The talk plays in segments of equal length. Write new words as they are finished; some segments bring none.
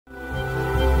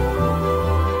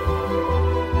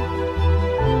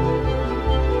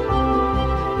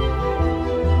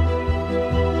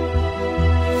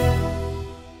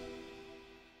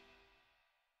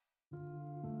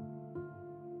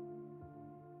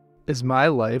Is my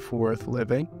life worth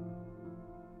living?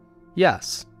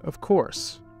 Yes, of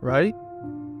course, right?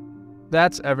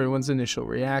 That's everyone's initial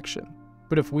reaction.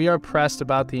 But if we are pressed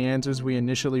about the answers we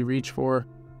initially reach for,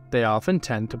 they often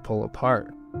tend to pull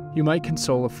apart. You might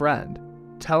console a friend,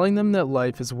 telling them that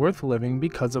life is worth living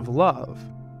because of love,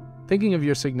 thinking of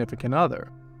your significant other.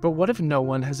 But what if no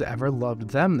one has ever loved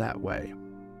them that way?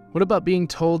 What about being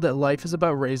told that life is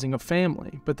about raising a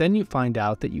family, but then you find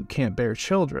out that you can't bear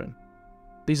children?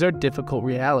 These are difficult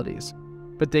realities,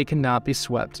 but they cannot be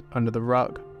swept under the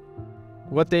rug.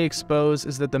 What they expose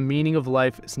is that the meaning of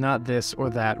life is not this or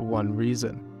that one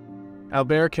reason.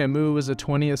 Albert Camus was a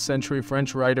 20th century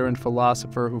French writer and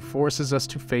philosopher who forces us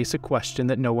to face a question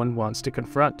that no one wants to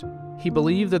confront. He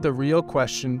believed that the real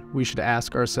question we should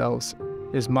ask ourselves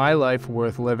is my life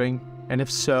worth living, and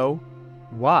if so,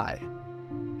 why?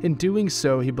 In doing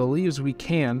so, he believes we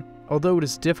can, although it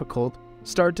is difficult,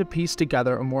 start to piece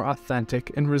together a more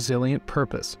authentic and resilient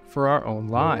purpose for our own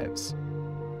lives.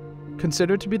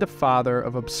 Considered to be the father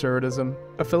of Absurdism,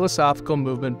 a philosophical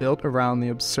movement built around the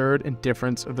absurd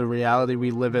indifference of the reality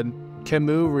we live in,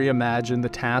 Camus reimagined the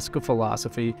task of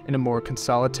philosophy in a more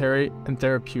consolatory and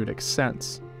therapeutic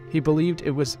sense. He believed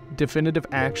it was definitive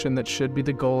action that should be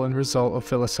the goal and result of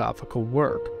philosophical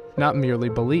work, not merely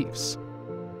beliefs.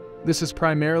 This is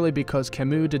primarily because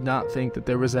Camus did not think that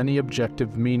there was any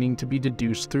objective meaning to be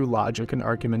deduced through logic and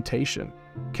argumentation.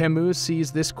 Camus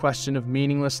sees this question of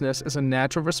meaninglessness as a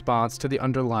natural response to the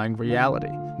underlying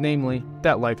reality, namely,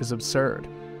 that life is absurd.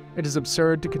 It is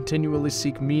absurd to continually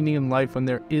seek meaning in life when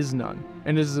there is none,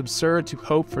 and it is absurd to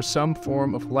hope for some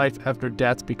form of life after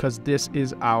death because this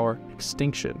is our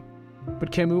extinction.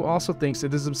 But Camus also thinks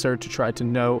it is absurd to try to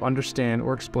know, understand,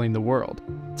 or explain the world,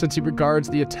 since he regards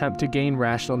the attempt to gain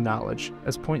rational knowledge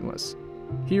as pointless.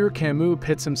 Here, Camus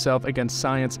pits himself against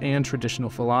science and traditional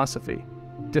philosophy,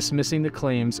 dismissing the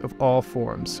claims of all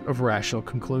forms of rational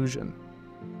conclusion.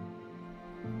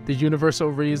 The universal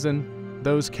reason,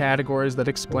 those categories that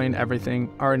explain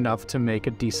everything, are enough to make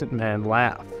a decent man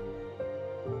laugh.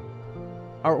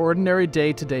 Our ordinary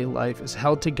day-to-day life is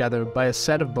held together by a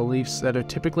set of beliefs that are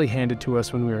typically handed to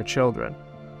us when we are children,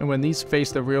 and when these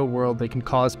face the real world, they can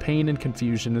cause pain and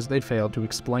confusion as they fail to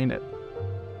explain it.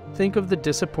 Think of the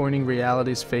disappointing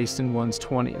realities faced in one's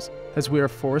 20s, as we are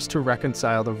forced to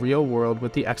reconcile the real world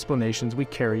with the explanations we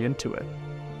carry into it.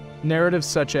 Narratives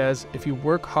such as, if you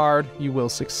work hard, you will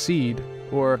succeed,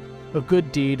 or a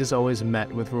good deed is always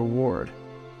met with reward.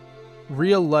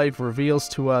 Real life reveals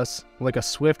to us, like a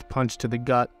swift punch to the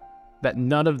gut, that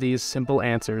none of these simple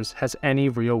answers has any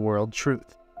real-world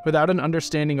truth. Without an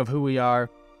understanding of who we are,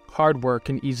 hard work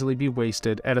can easily be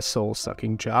wasted at a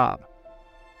soul-sucking job.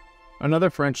 Another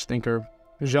French thinker,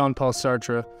 Jean-Paul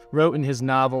Sartre, wrote in his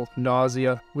novel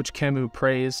Nausea, which Camus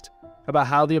praised, about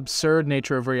how the absurd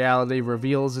nature of reality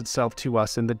reveals itself to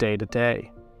us in the day-to-day.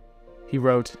 He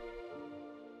wrote,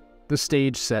 "The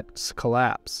stage sets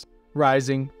collapse.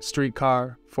 Rising,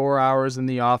 streetcar, 4 hours in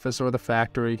the office or the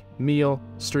factory, meal,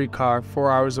 streetcar, 4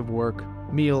 hours of work,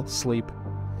 meal, sleep,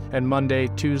 and Monday,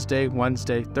 Tuesday,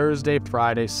 Wednesday, Thursday,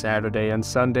 Friday, Saturday, and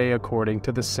Sunday according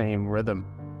to the same rhythm."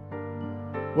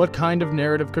 What kind of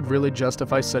narrative could really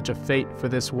justify such a fate for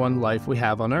this one life we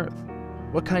have on Earth?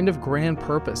 What kind of grand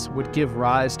purpose would give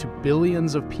rise to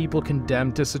billions of people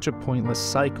condemned to such a pointless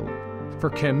cycle? For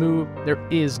Camus, there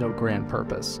is no grand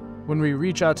purpose. When we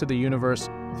reach out to the universe,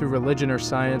 through religion or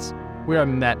science, we are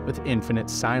met with infinite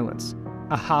silence,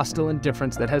 a hostile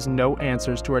indifference that has no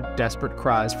answers to our desperate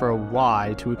cries for a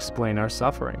why to explain our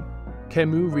suffering.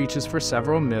 Camus reaches for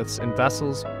several myths and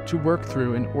vessels to work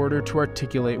through in order to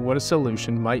articulate what a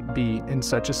solution might be in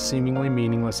such a seemingly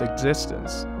meaningless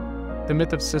existence. The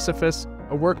Myth of Sisyphus,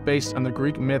 a work based on the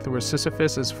Greek myth where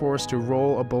Sisyphus is forced to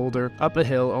roll a boulder up a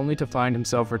hill only to find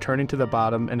himself returning to the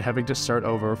bottom and having to start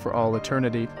over for all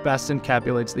eternity, best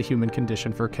encapsulates the human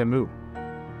condition for Camus.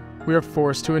 We are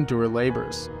forced to endure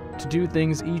labors, to do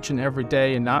things each and every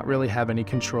day and not really have any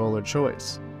control or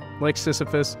choice. Like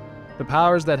Sisyphus, the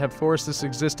powers that have forced this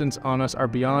existence on us are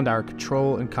beyond our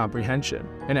control and comprehension,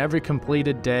 and every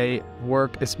completed day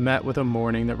work is met with a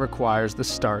morning that requires the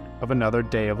start of another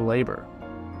day of labor.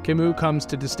 Camus comes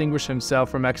to distinguish himself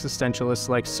from existentialists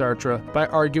like Sartre by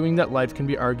arguing that life can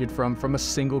be argued from a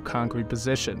single concrete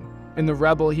position. In The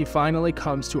Rebel, he finally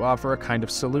comes to offer a kind of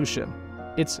solution.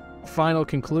 Its final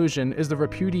conclusion is the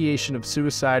repudiation of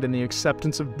suicide and the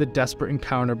acceptance of the desperate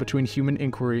encounter between human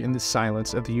inquiry and the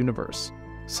silence of the universe.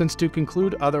 Since to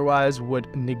conclude otherwise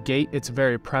would negate its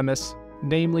very premise,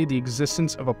 namely the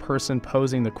existence of a person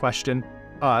posing the question,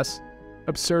 us,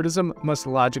 absurdism must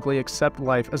logically accept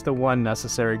life as the one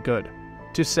necessary good.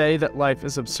 To say that life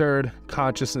is absurd,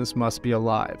 consciousness must be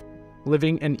alive.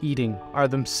 Living and eating are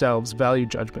themselves value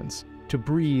judgments. To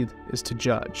breathe is to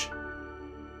judge.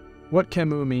 What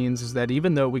Camus means is that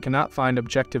even though we cannot find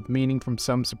objective meaning from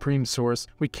some supreme source,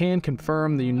 we can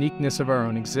confirm the uniqueness of our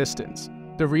own existence.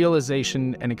 The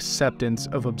realization and acceptance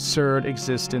of absurd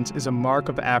existence is a mark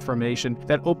of affirmation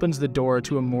that opens the door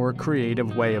to a more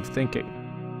creative way of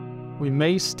thinking. We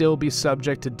may still be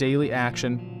subject to daily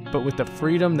action, but with the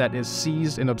freedom that is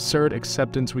seized in absurd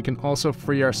acceptance, we can also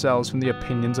free ourselves from the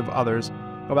opinions of others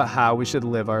about how we should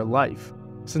live our life.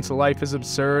 Since life is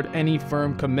absurd, any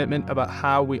firm commitment about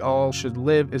how we all should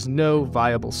live is no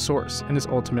viable source and is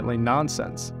ultimately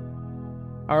nonsense.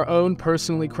 Our own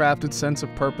personally crafted sense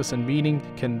of purpose and meaning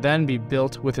can then be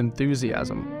built with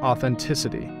enthusiasm,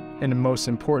 authenticity, and most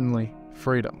importantly,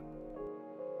 freedom.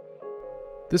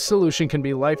 This solution can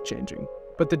be life-changing,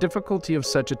 but the difficulty of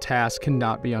such a task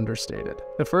cannot be understated.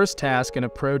 The first task in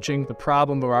approaching the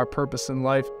problem of our purpose in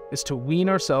life is to wean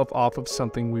ourselves off of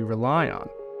something we rely on.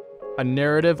 A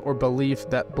narrative or belief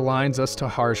that blinds us to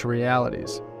harsh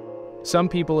realities. Some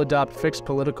people adopt fixed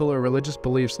political or religious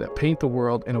beliefs that paint the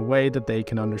world in a way that they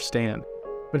can understand.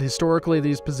 But historically,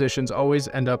 these positions always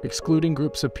end up excluding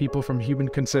groups of people from human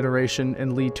consideration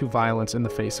and lead to violence in the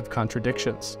face of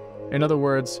contradictions. In other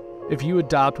words, if you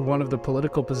adopt one of the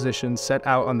political positions set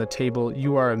out on the table,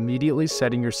 you are immediately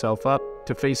setting yourself up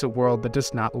to face a world that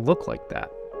does not look like that.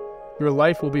 Your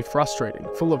life will be frustrating,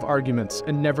 full of arguments,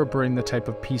 and never bring the type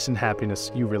of peace and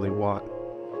happiness you really want.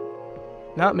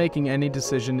 Not making any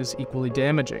decision is equally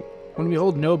damaging. When we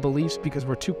hold no beliefs because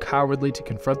we're too cowardly to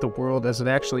confront the world as it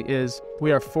actually is,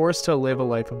 we are forced to live a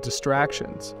life of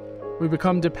distractions. We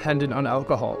become dependent on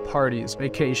alcohol, parties,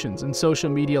 vacations, and social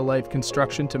media life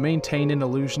construction to maintain an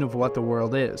illusion of what the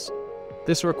world is.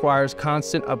 This requires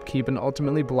constant upkeep and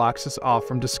ultimately blocks us off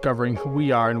from discovering who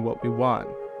we are and what we want.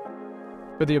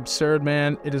 For the absurd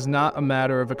man, it is not a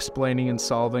matter of explaining and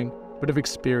solving, but of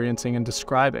experiencing and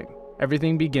describing.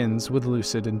 Everything begins with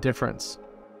lucid indifference.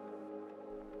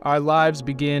 Our lives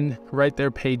begin, write their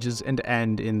pages, and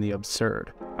end in the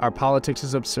absurd. Our politics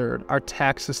is absurd. Our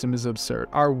tax system is absurd.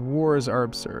 Our wars are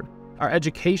absurd. Our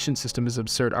education system is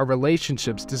absurd. Our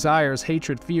relationships, desires,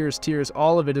 hatred, fears, tears,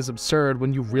 all of it is absurd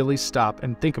when you really stop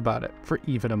and think about it for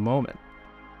even a moment.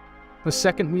 The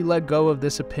second we let go of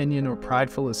this opinion or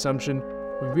prideful assumption,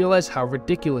 we realize how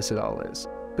ridiculous it all is.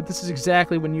 But this is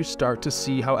exactly when you start to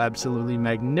see how absolutely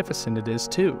magnificent it is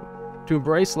too. To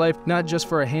embrace life not just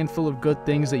for a handful of good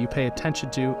things that you pay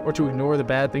attention to, or to ignore the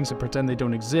bad things and pretend they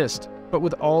don't exist, but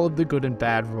with all of the good and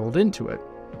bad rolled into it.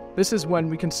 This is when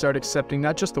we can start accepting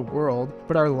not just the world,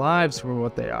 but our lives for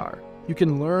what they are. You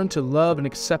can learn to love and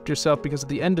accept yourself because at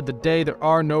the end of the day, there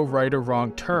are no right or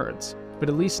wrong turns. But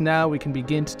at least now we can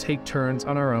begin to take turns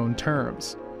on our own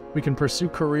terms. We can pursue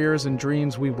careers and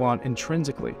dreams we want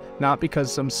intrinsically, not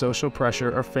because some social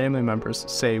pressure or family members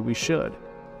say we should.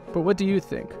 But what do you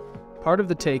think? Part of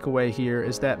the takeaway here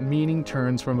is that meaning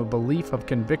turns from a belief of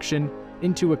conviction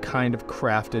into a kind of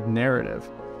crafted narrative.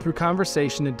 Through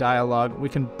conversation and dialogue, we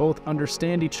can both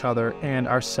understand each other and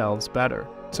ourselves better.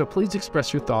 So please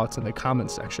express your thoughts in the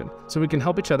comments section so we can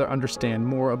help each other understand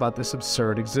more about this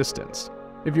absurd existence.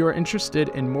 If you are interested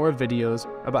in more videos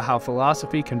about how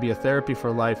philosophy can be a therapy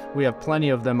for life, we have plenty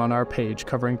of them on our page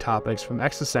covering topics from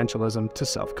existentialism to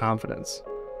self-confidence.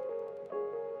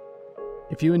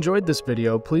 If you enjoyed this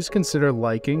video, please consider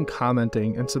liking,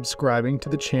 commenting, and subscribing to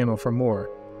the channel for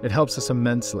more. It helps us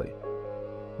immensely.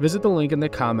 Visit the link in the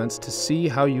comments to see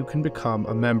how you can become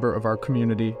a member of our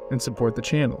community and support the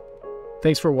channel.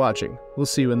 Thanks for watching. We'll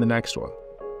see you in the next one.